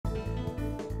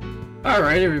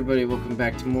Alright everybody, welcome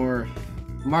back to more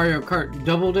Mario Kart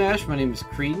Double Dash. My name is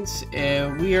Credence,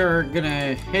 and we are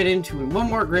gonna head into one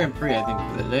more Grand Prix, I think,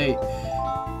 for the day.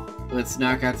 Let's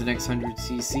knock out the next 100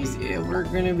 cc's. Yeah, we're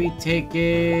gonna be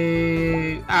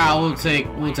taking... we'll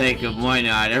take them, why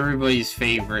not? Everybody's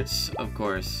favorites, of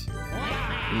course.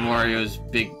 Mario's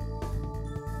big...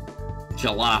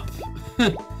 jalop.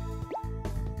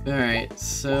 Alright,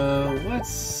 so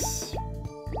let's...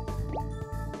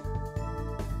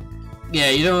 Yeah,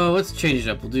 you know what? Let's change it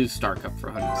up. We'll do Star Cup for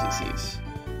 100 cc's.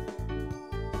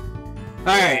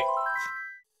 Alright.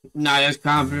 Not as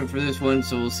confident for this one,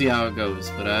 so we'll see how it goes.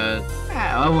 But,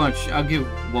 I'll give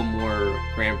one more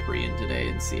Grand Prix in today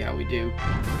and see how we do.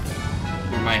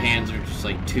 Where my hands are just,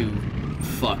 like, too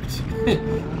fucked.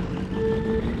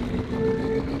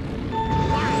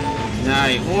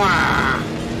 Nice. Wow.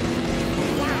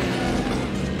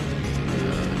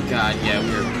 God, yeah, we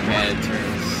were bad at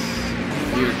turns.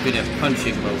 We were good at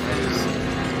punching mofos.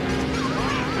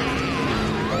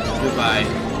 Goodbye.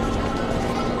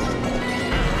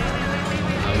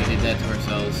 Oh, we did that to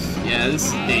ourselves. Yeah, this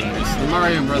is dangerous. The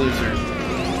Mario Brothers are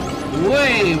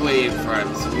way in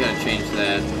front, so we gotta change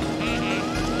that.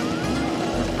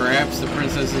 Or perhaps the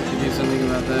princesses could do something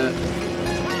about that.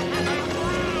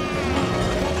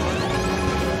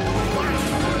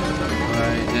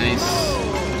 Alright, nice.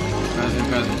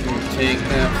 Bowser can take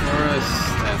that for us.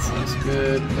 That's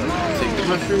good. Take the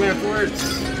mushroom afterwards.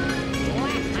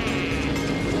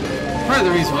 Part of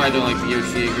the reason why I don't like the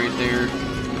Yoshi egg right there.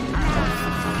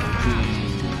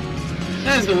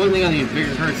 That is the one thing on these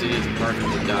bigger carts it is apart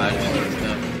from the dodge and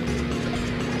stuff.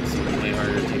 It's way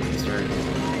harder to take the start.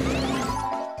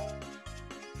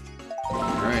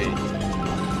 Alright.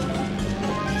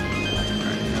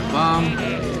 Alright, got a bomb.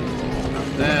 Drop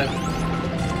that.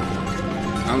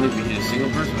 I don't think we hit a single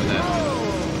person with that.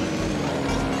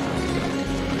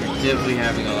 Definitely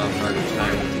having a lot harder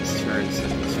time with these turns than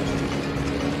this one.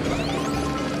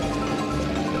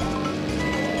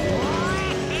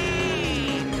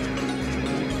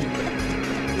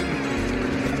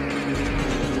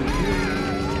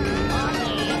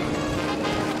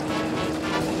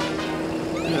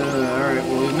 Alright,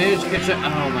 well we managed to catch up.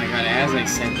 Oh my god, as I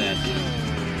said that.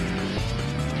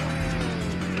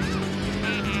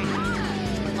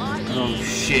 Oh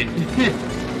shit.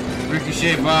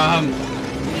 Ricochet bomb.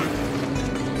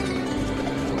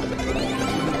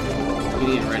 We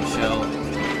need a red shell.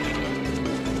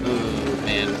 Oh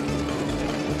man.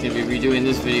 Gonna be redoing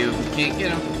this video if we can't get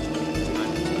him.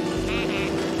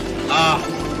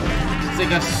 It's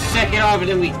like a second off and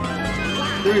then we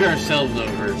screwed ourselves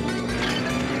over.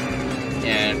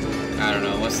 Yeah, I don't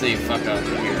know. Let's say fuck up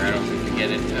here. I don't think we get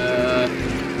it.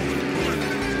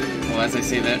 Well, as I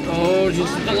say that,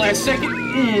 just the last second.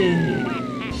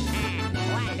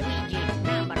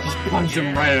 Just punch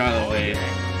him right out of the way.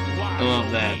 I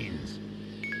love that.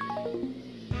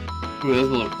 Ooh, that was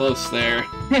a little close there.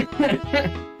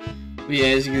 But yeah,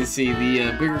 as you can see,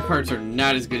 the bigger carts are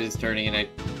not as good as turning, and I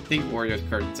think Wario's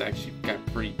carts actually got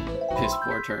pretty piss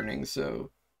poor turning,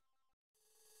 so...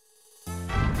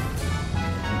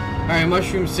 Alright,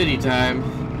 Mushroom City time.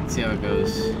 Let's see how it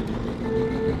goes.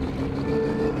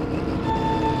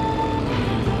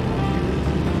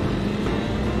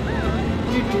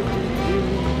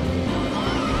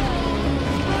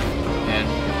 And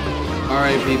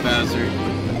R.I.P. Bowser.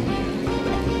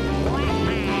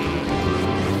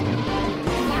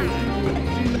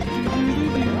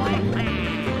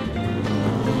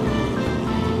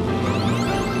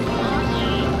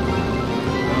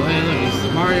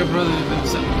 Mario Brothers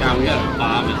themselves. God, we got a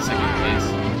bomb in second place.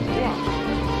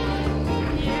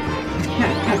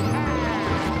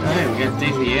 Alright, we got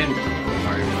Daisy and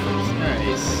Mario Brothers.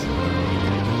 Nice.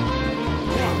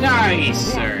 Nice!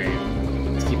 Alright.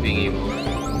 Let's keep being evil.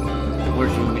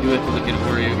 Unfortunately, we do have to look at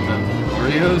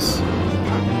Oreos.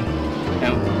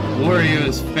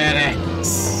 Wario's fat ass.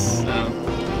 So,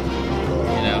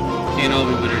 you know, can't all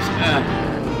be winners.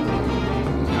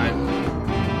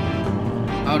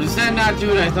 Oh, does that not do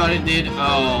what I thought it did?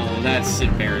 Oh, that's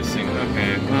embarrassing.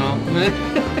 Okay, well.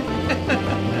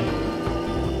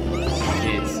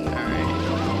 Jeez, alright.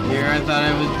 Here I thought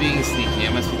I was being sneaky. I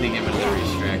must be thinking of another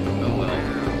racetrack. Oh well.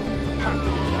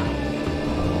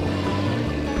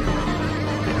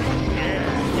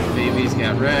 Baby's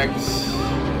got wrecked.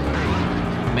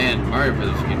 Man, Mario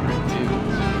Brothers are getting wrecked too.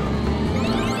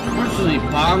 Unfortunately,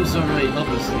 bombs don't really help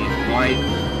us in these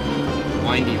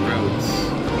windy roads.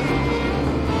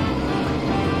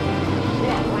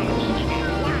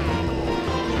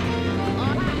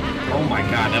 Oh my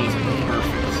god, that was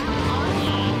perfect.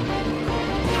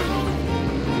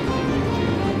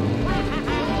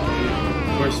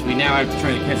 course, we now have to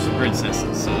try to catch the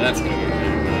princesses, so that's gonna be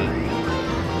really good.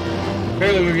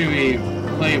 Apparently we're gonna be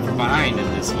playing from behind in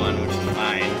this one, which is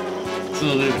fine. It's a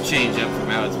little bit of a change up from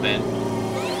how it's been.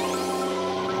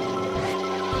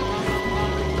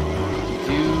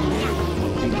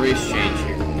 Do embrace change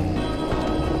here.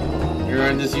 Here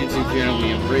on this YouTube channel,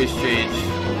 we embrace change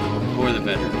for the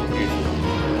better,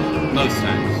 usually. Most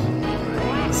times.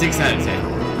 6 out of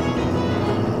 10.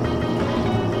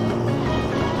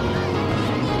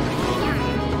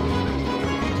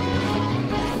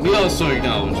 We also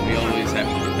acknowledge we always have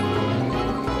to do that.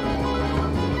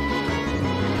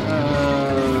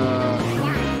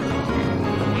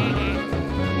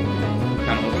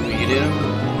 Kind of hoping we get in.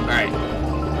 Alright.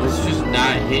 Let's just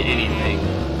not hit anything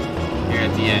here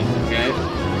at the end, okay?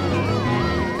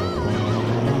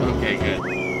 Okay, good.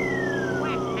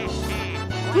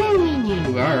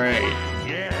 Woo! Alright.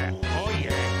 Yeah, oh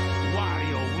yeah.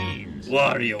 Wario wins.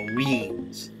 Wario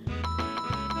wins.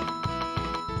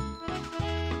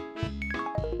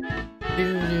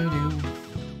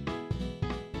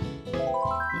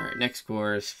 Alright, next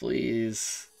course,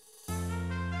 please.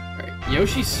 Alright,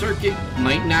 Yoshi's Circuit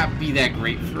might not be that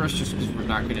great for us just because we're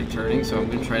not good at turning, so I'm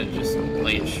going to try to just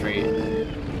play it straight.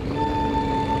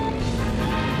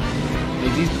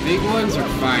 Like, these big ones are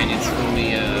fine, it's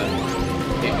only,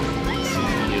 it's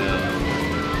the,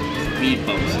 speed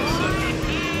bumps and such.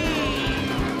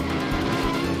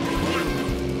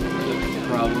 The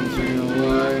problems are gonna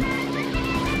lie.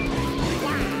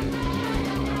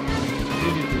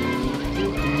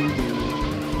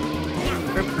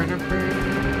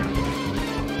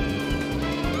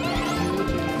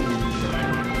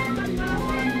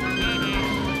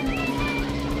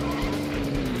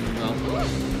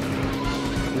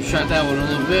 We shot that one a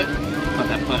little bit. Thought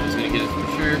that punt was gonna get us for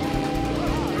sure.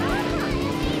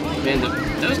 Man,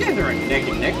 those guys are like neck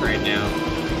and neck right now.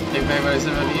 Think back what I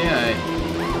said about the AI.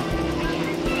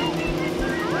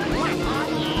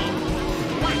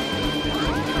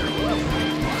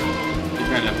 They're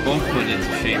kind of both put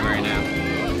into shame right now.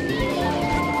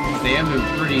 They have been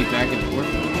pretty back and forth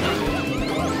with each other.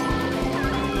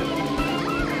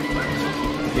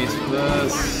 Base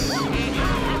plus.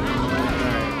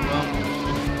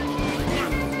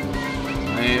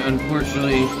 I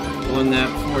unfortunately won that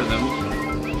for them.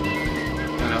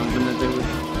 Kind of hoping that they would,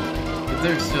 but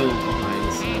they're still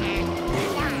behind. So.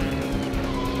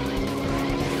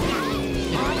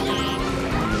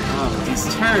 Oh, these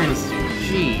turns,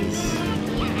 jeez.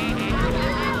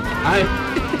 I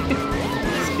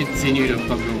just continue to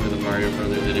fuck over the Mario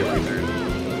Brothers at every turn.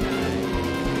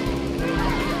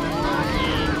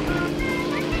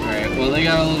 Alright, well they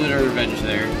got a little bit of revenge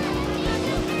there.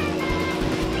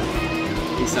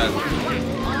 He's on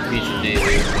Peach and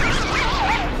Daisy.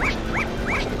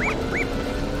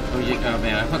 Oh, yeah, oh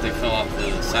man, I thought they fell off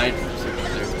the side for a second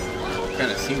there.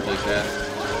 Kinda seemed like that.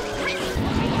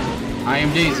 I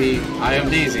am Daisy. I am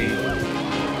Daisy.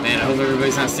 Man, I hope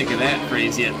everybody's not sick of that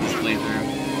phrase yet this playthrough.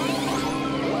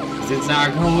 'Cause it's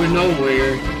not going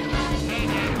nowhere.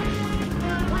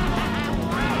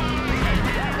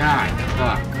 God,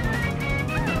 fuck.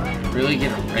 Really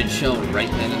get a red shell right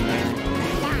then and there?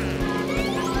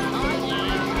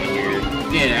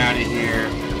 Get out of here.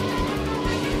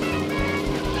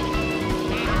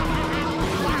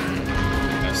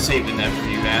 I'm saving that for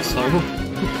you, asshole.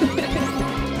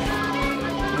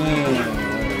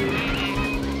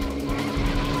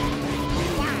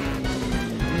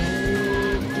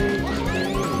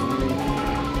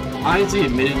 Honestly,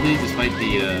 admittedly, despite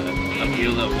the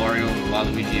appeal that Wario and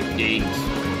Waluigi have gained,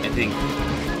 I think,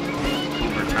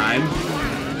 over time,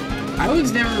 I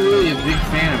was never really a big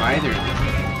fan of either of them.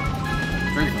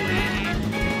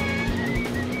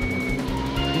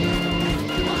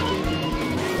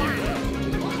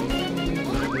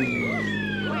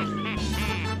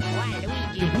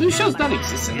 Do blue shells not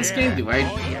exist in this game? Do I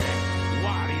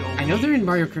know they're in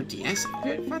Mario Kart DS.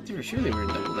 I thought they were sure they were in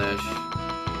Double Dash.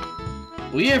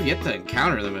 We have yet to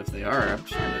encounter them if they are. I'm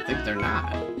trying to think they're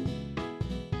not.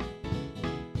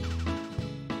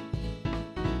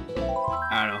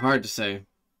 I don't know, hard to say.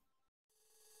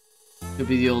 Could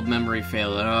be the old memory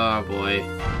failing. Oh boy.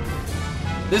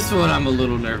 This one I'm a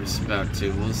little nervous about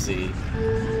too. We'll see.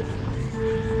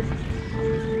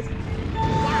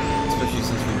 Especially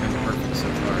since we've been perfect so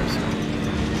far. So.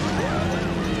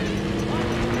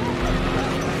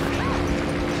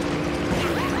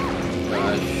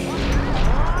 Gosh.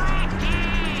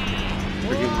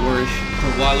 Freaking Warish.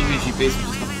 Waluigi basically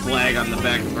just a flag on the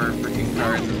back of our freaking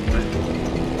car at this point.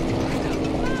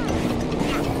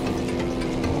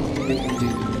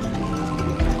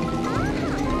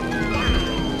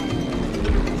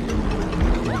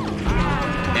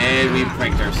 we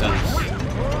pranked ourselves.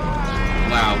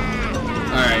 Wow.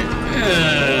 Alright.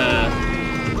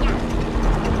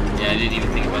 Yeah, I didn't even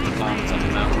think about the bombs on the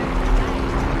mountain.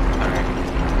 Alright.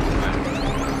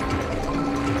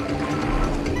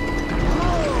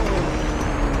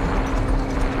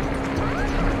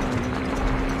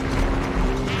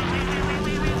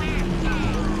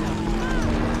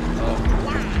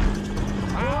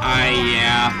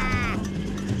 Yeah.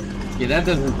 Yeah, that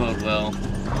doesn't bode well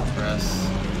for us.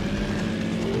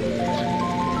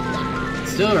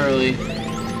 It's still early.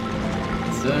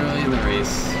 It's still early in the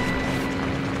race.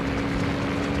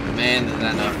 Man, does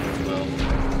that not bode well.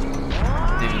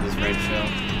 Leaving this red shell.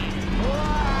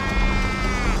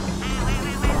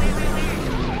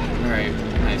 Alright,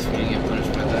 nice. We didn't get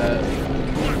punished by that.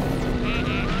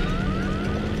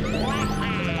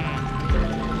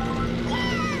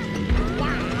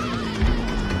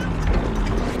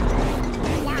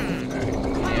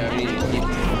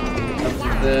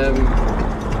 Them.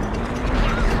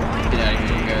 Get out of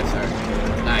here, you guys. Alright.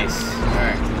 Nice.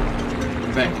 Alright.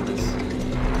 We're back at this.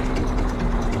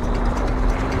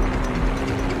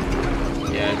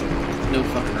 Yeah, no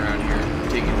fucking around here.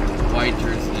 Taking wide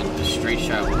turns and then just straight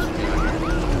shot once we get out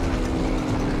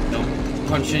here. Don't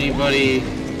punch anybody.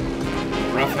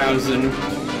 Roughhousing.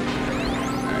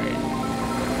 Alright.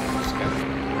 Just gotta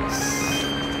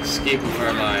escape with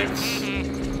our lives.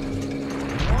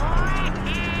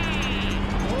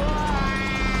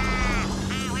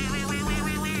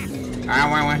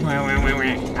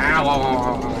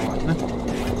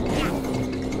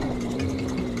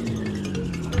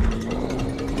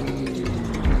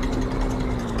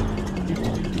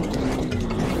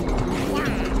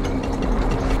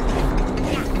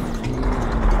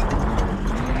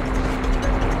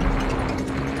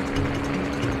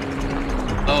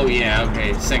 Oh yeah,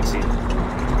 okay, sexy.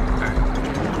 Alright.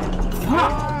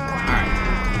 Alright.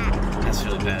 That's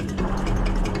really bad.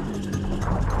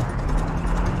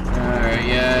 Alright,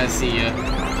 yeah, I see ya.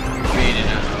 Made it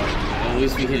out. Well, at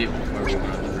least we hit it before we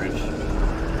went on the bridge.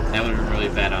 That would have been really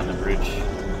bad on the bridge.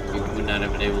 We would not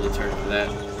have been able to turn for that.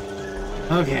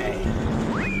 Okay.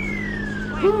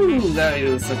 Woo! That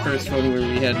was the first one where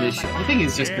we had an issue. I think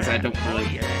it's just because I don't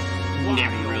really...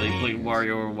 never really played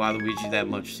Wario or Waluigi that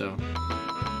much, so...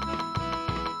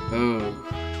 Oh.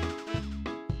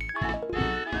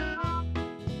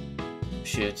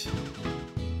 Shit.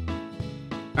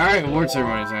 Alright, award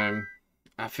ceremony time.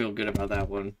 I feel good about that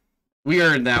one. We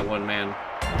earned that one, man.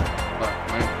 Fuck,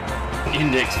 my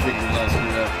index finger all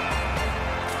screwed up.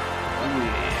 Oh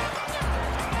yeah.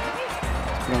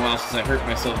 It's been a while since I hurt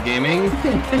myself gaming.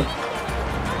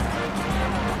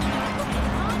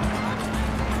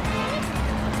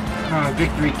 Ah,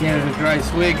 Victory Canada Dry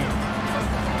Swig.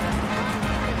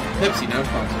 Pepsi, now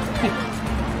sponsor.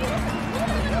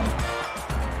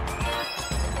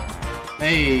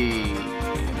 Hey,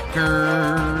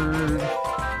 Kart.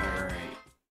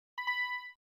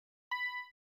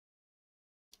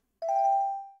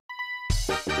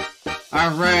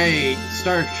 Alright.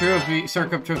 Alright, Star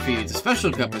Cup Trophy. The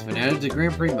special cup has been added to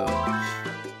Grand Prix mode.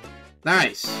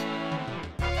 Nice.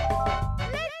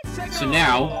 So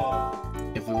now,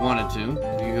 if we wanted to,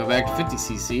 we can go back to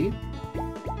 50cc.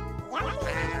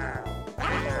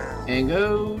 And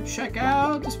go check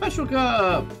out the Special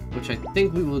Cup, which I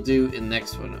think we will do in the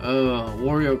next one. Oh,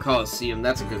 Wario Coliseum,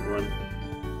 that's a good one.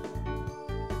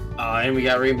 And we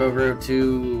got Rainbow Road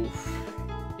 2.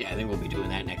 Yeah, I think we'll be doing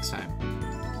that next time.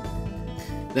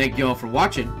 Thank you all for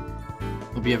watching.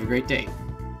 Hope you have a great day.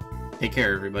 Take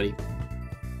care, everybody.